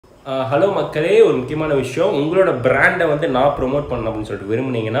Hello மக்களே, ஒரு முக்கியமான விஷயம். உங்களோட பிராண்டை வந்து நான் ப்ரொமோட் பண்ணணும் அப்படின்னு சொல்லிட்டு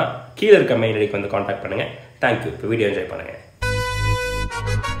விரும்புனீங்கன்னா கீழே இருக்க மெயில் ஐடிக்கு வந்து காண்டாக்ட் பண்ணுங்கள். தேங்க்யூ. இப்போ வீடியோ என்ஜாய் பண்ணுங்கள்.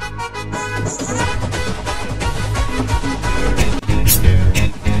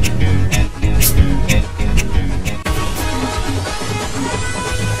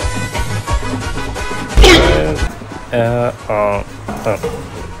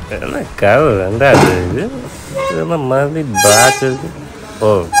 என்ன கதை ரெண்டாவது இது என்ன மாதிரி பாத்து? ஓ,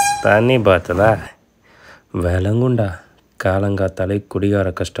 தண்ணி பாத்தலா? விலங்குண்டா காலங்காத்தாலே குடிகார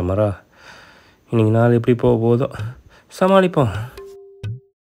கஸ்டமரா. இன்னைக்கு நாள் எப்படி போக போதோ சமாளிப்போம்.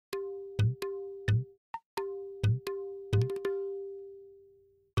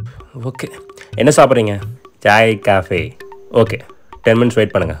 ஓகே, என்ன சாப்பிட்றீங்க? Sai cafe. Okay, 10 minutes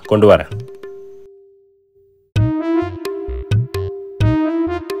wait பண்ணுங்கள், கொண்டு வரேன்.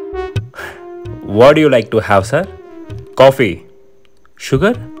 What do you like to have, sir? Coffee.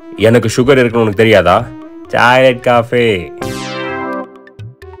 Sugar? எனக்கு சுகர் இருக்குன்னு உனக்கு தெரியாதா? Chocolate cafe.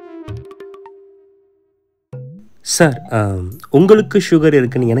 சார், உங்களுக்கு சுகர்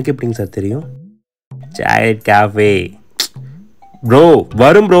இருக்குன்னு எனக்கு எப்படிங்க சார் தெரியும்? Chocolate cafe. ப்ரோ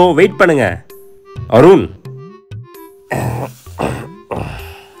வரும் ப்ரோ, வெயிட் பண்ணுங்க. அருண்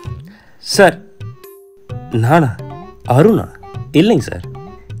சார். நானா? அருணா? இல்லைங்க சார்.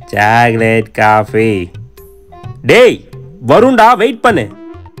 Chocolate coffee. டேய் வருண்டா, வெயிட் பண்ணு.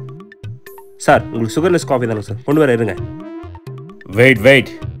 சார், உங்களுக்கு சுகர்லெஸ் காஃபி தானே சார்? கொண்டு வர இருங்க.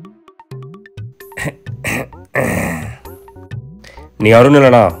 வெயிட். நீ அருண்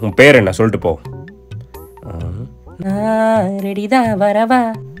இல்லைனா உன் பேர் என்ன சொல்லிட்டு போ. ரெடிதான், வரவா?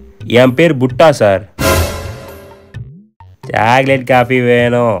 என் பேர் புட்டா சார். சாக்லேட் காஃபி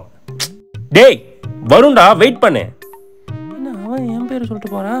வேணும். டேய் வருண்டா, வெயிட் பண்ணு. என் பேர் சொல்லிட்டு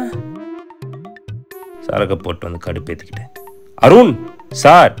போறான். சரக்கு போட்டு வந்து கடுப்பேத்திக்கிட்டேன். அருண்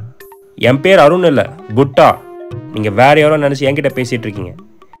சார், என் பேர் அருண் இல்ல, புட்டா. நீங்க வேற யாரோ நினைச்சு என்கிட்ட பேசிட்டு இருக்கீங்க.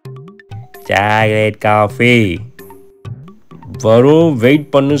 சாக்லேட் காஃபி வரும்,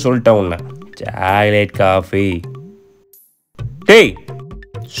 வெயிட் பண்ணு சொல்லிட்டேன் உன்னை. Chocolate coffee. டேய்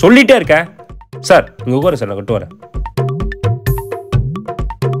சொல்லிட்டே இருக்க. சார் இங்க உட்காரு சார், நான் கட்டு வரேன்.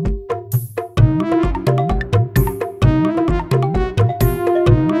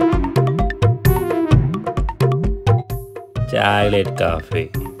 Chocolate coffee.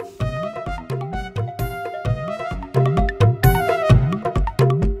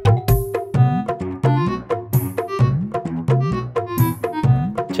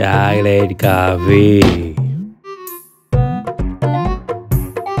 Chocolate coffee.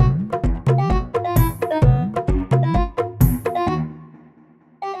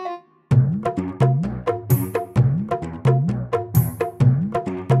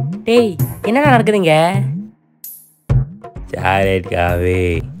 டேய் என்னடா நடக்குதுங்க? Chocolate coffee.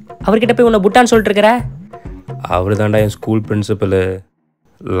 அவர்கிட்ட போய் உன்னை புட்டான்னு சொல்லிட்டு இருக்கிற? அவர் தாண்டா என் ஸ்கூல் பிரின்சிபலு.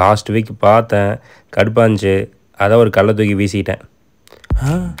 லாஸ்ட் வீக் பார்த்தேன், கடுப்பாந்துச்சு, அதான் ஒரு கல்லை தூக்கி வீசிட்டேன்.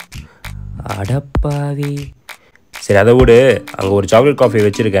 அடப்பாவி. சரி அதை விடு, அங்கே ஒரு சாக்லேட் காஃபி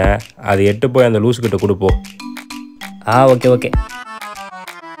வச்சுருக்கேன், அதை எட்டு போய் அந்த லூஸுக்கிட்ட கொடுப்போம். ஓகே.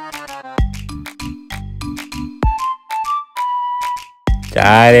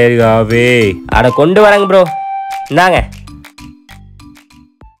 Chocolate coffee. அட கொண்டு வரேங்க ப்ரோ, இந்தாங்க.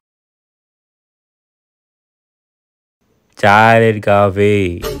 Chocolate coffee.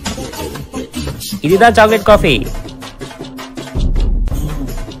 இதுதான் chocolate coffee.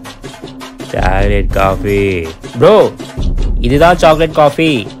 Chocolate coffee. Bro இதுதான் சாக்லேட் காஃபி.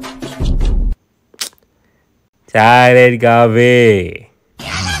 Chocolate coffee.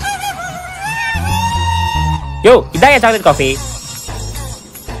 யோ இதான் என் சாக்லேட் காஃபி.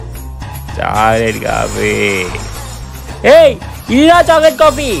 Chocolate coffee. ஏய் இதுதான் சாக்லேட்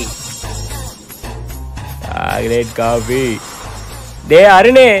காஃபி. Chocolate coffee. டே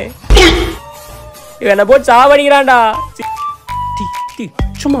அருணே, இவன் என்ன போட்டு சாவடிக்கிறான்டா.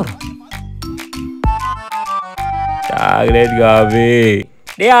 சும்மா. Chocolate coffee.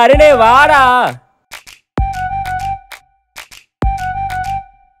 டே அருணே வாடா.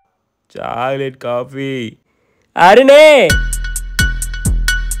 Chocolate coffee. அருணே.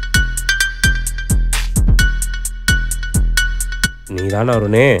 நீ தானே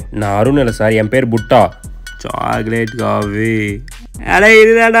அருணே? நான் அருண் இல்லை சார், என் பேர் புட்டா. Chocolate coffee. அட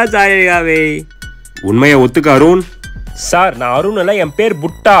இதுதான்டா சாக்லேட் காஃபி. உண்மையை ஒத்துக்க அருண். சார் நான் அருண் இல்லை, என் பேர்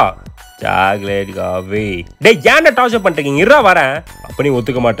புட்டா. Chocolate coffee. டேய் ஏன்டா டார்ச்சர் பண்ணிட்டீங்க? இருடா வரேன். அப்ப நீ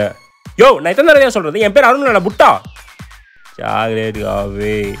ஒத்துக்க மாட்டேன். யோ நான் எத்தனை தடவையா சொல்றது, என் பேர் அருண் இல்லை, புட்டா. Chocolate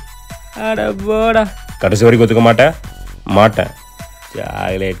coffee. அட போடா. கடைசி வரைக்கும் ஒத்துக்க மாட்டேன்.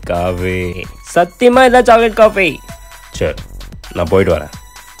 Chocolate coffee. சத்தியமா இதான் சாக்லேட் காஃபி. சரி நான் போயிட்டு வரேன்.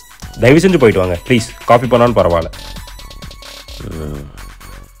 தயவு செஞ்சு போயிட்டு வாங்க ப்ளீஸ். காஃபி பண்ணாலும் பரவாயில்ல.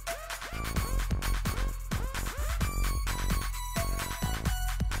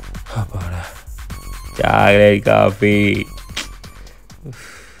 Chocolate coffee.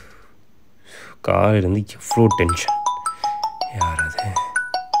 காலையிலேருந்து எவ்வளோ டென்ஷன். யார் அது?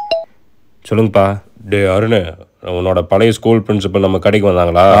 சொல்லுங்கப்பா. டே அருண், உன்னோட பழைய ஸ்கூல் பிரின்சிபல் நம்ம கடைக்கு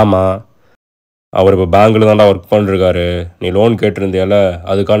வந்தாங்களா? ஆமாம். அவர் இப்போ பேங்க்கில் தான்டா ஒர்க் பண்ணிருக்காரு. நீ லோன் கேட்டிருந்தியால,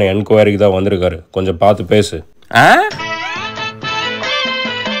 அதுக்கான என்கொயரிக்கு தான் வந்திருக்காரு. கொஞ்சம் பார்த்து பேசு.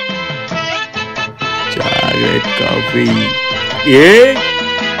 Chocolate coffee.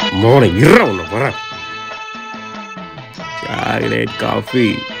 மோனை இருற ஒன்று வர. Chocolate coffee.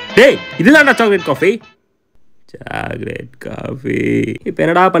 டேய் இதுதான்டா சாக்லேட் காஃபி. Chocolate coffee. இப்போ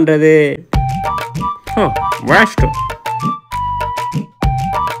என்னடா பண்ணுறது? வேஸ்ட்.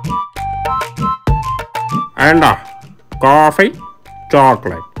 ஏண்டா coffee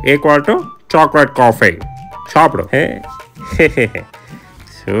chocolate equal to chocolate coffee. சாப்பிடு.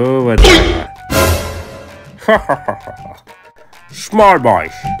 Super. Small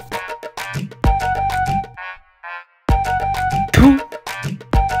boys.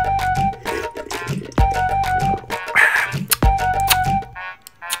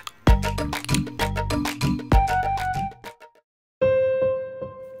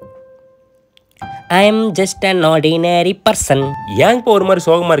 I am just an ordinary person. ஏன் இப்போ ஒரு மாதிரி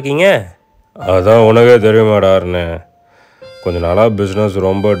சோகமாக இருக்கீங்க? அதான் உனக்கே தெரியுமாடாருன்னு. கொஞ்ச நாளாக பிஸ்னஸ்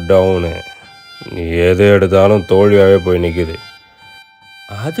ரொம்ப டவுனு. எது எடுத்தாலும் தோல்வியாகவே போய் நிற்குது.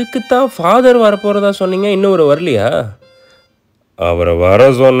 அதுக்குத்தான் ஃபாதர் வரப்போகிறதா சொன்னீங்க, இன்னும் ஒரு வரலையா? அவரை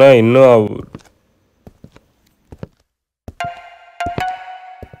வர சொன்ன இன்னும்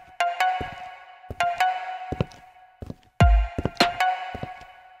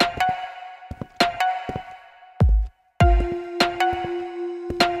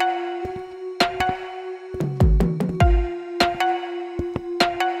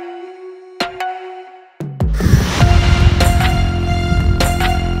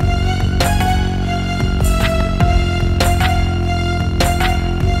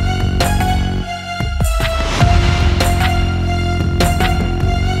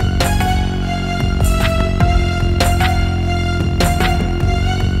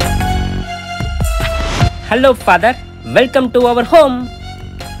Hello father, welcome to our home.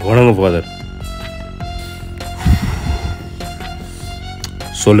 வணங்க ஃபாதர்.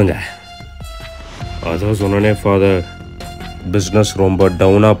 சொல்லுங்க. அதான் சொன்னனே ஃபாதர், பிஸ்னஸ் ரொம்ப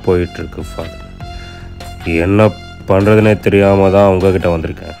டவுனாக போயிட்டுருக்கு ஃபாதர். என்ன பண்ணுறதுனே தெரியாமல் தான் உங்ககிட்ட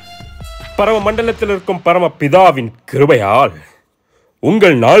வந்திருக்கேன். பரம மண்டலத்தில் இருக்கும் பரம பிதாவின் கிருபையால்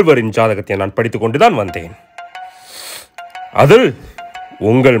உங்கள் நால்வரின் ஜாதகத்தை நான் படித்துக் கொண்டு தான் வந்தேன். அதில்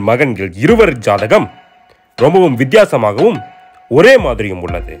உங்கள் மகன்கள் இருவர் ஜாதகம் ரொம்பவும் வித்தியாசமாகவும் ஒரே மாதிரியும்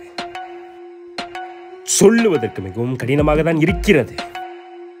உள்ளது. சொல்லுவதற்கு மிகவும் கடினமாக தான் இருக்கிறது.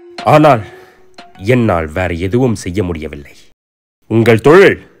 ஆனால் என்னால் வேற எதுவும் செய்ய முடியவில்லை. உங்கள்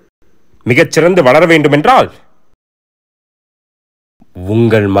தொழில் மிகச்சிறந்து வளர வேண்டும் என்றால்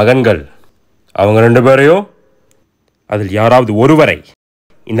உங்கள் மகன்கள் அவங்க 2 பேரையும் அதில் யாராவது ஒருவரை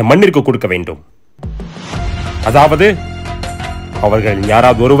இந்த மண்ணிற்கு கொடுக்க வேண்டும். அதாவது அவர்கள்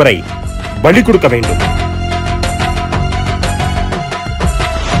யாராவது ஒருவரை பலி கொடுக்க வேண்டும்.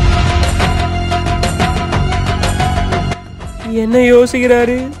 என்ன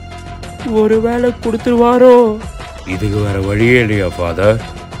யோசிக்கிறாரு? ஒருவேளை கொடுத்துருவாரோ? இதுக்கு வேற வழியே இல்லையா ஃபாதர்?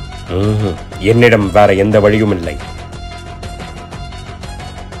 என்னிடம் வேற எந்த வழியும் இல்லை.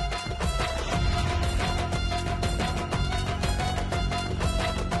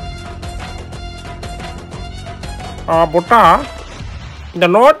 புட்டா, இந்த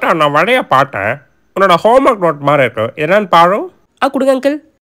நோட்டை நான் வழிய பார்த்தேன். உன்னோட ஹோம்ஒர்க் நோட் மாதிரி இருக்கு. என்னன்னு பாரு. கொடுங்க அங்கிள்.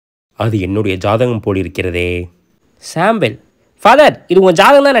 அது என்னுடைய ஜாதகம் போல் இருக்கிறதே. சாம்பிள். ஃபாதர், இது உங்கள்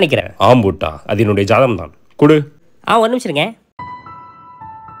ஜாதகம் தான் நினைக்கிறேன். புட்டா, அது என்னுடைய ஜாதகம் தான். கொடு. ஒரு நிமிஷம் இருங்க.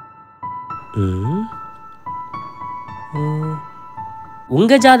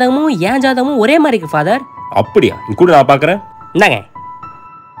 உங்க ஜாதகமும் என் ஜாதகமும் ஒரே மாதிரி இருக்கு ஃபாதர். அப்படியா? கூட நான் பார்க்குறேன். இந்தாங்க.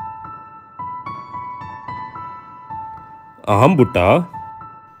 புட்டா,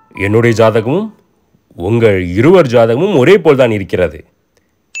 என்னுடைய ஜாதகமும் உங்கள் இருவர் ஜாதகமும் ஒரே போல் தான் இருக்கிறது.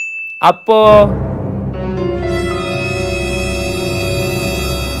 அப்போ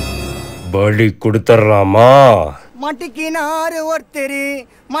பலி கொடுத்துடலாமா? மாட்டிக்கினாரு ஒருத்தரு,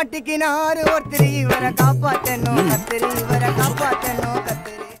 மாட்டிக்கினாரு ஒருத்தரு, இவரை காப்பாத்தணும் கத்தரு, இவரை காப்பாத்தணும்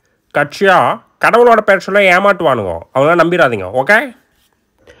கத்தரு. கட்சியா கடவுளோட பேர் சொல்ல ஏமாட்டுவானுங்க. அவங்க நம்பிடாதீங்க. ஓகே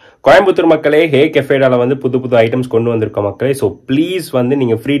கோயம்புத்தூர் மக்களே, ஹே கெஃபேடால வந்து புது புது ஐட்டம்ஸ் கொண்டு வந்திருக்கோம் மக்களே. ஸோ ப்ளீஸ் வந்து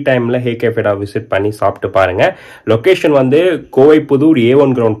நீங்கள் ஃப்ரீ டைமில் ஹே கெஃபேடா விசிட் பண்ணி சாப்பிட்டு பாருங்கள். லொக்கேஷன் வந்து கோவை புதூர்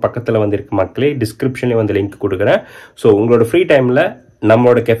A1 கிரவுண்ட் பக்கத்தில் வந்து இருக்கு மக்களே. டிஸ்கிரிப்ஷன்லேயே வந்து லிங்க் கொடுக்குறேன். ஸோ உங்களோட ஃப்ரீ டைமில்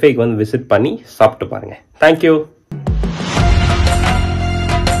நம்மளோட கெஃபேக்கு வந்து விசிட் பண்ணி சாப்பிட்டு பாருங்கள். தேங்க்யூ.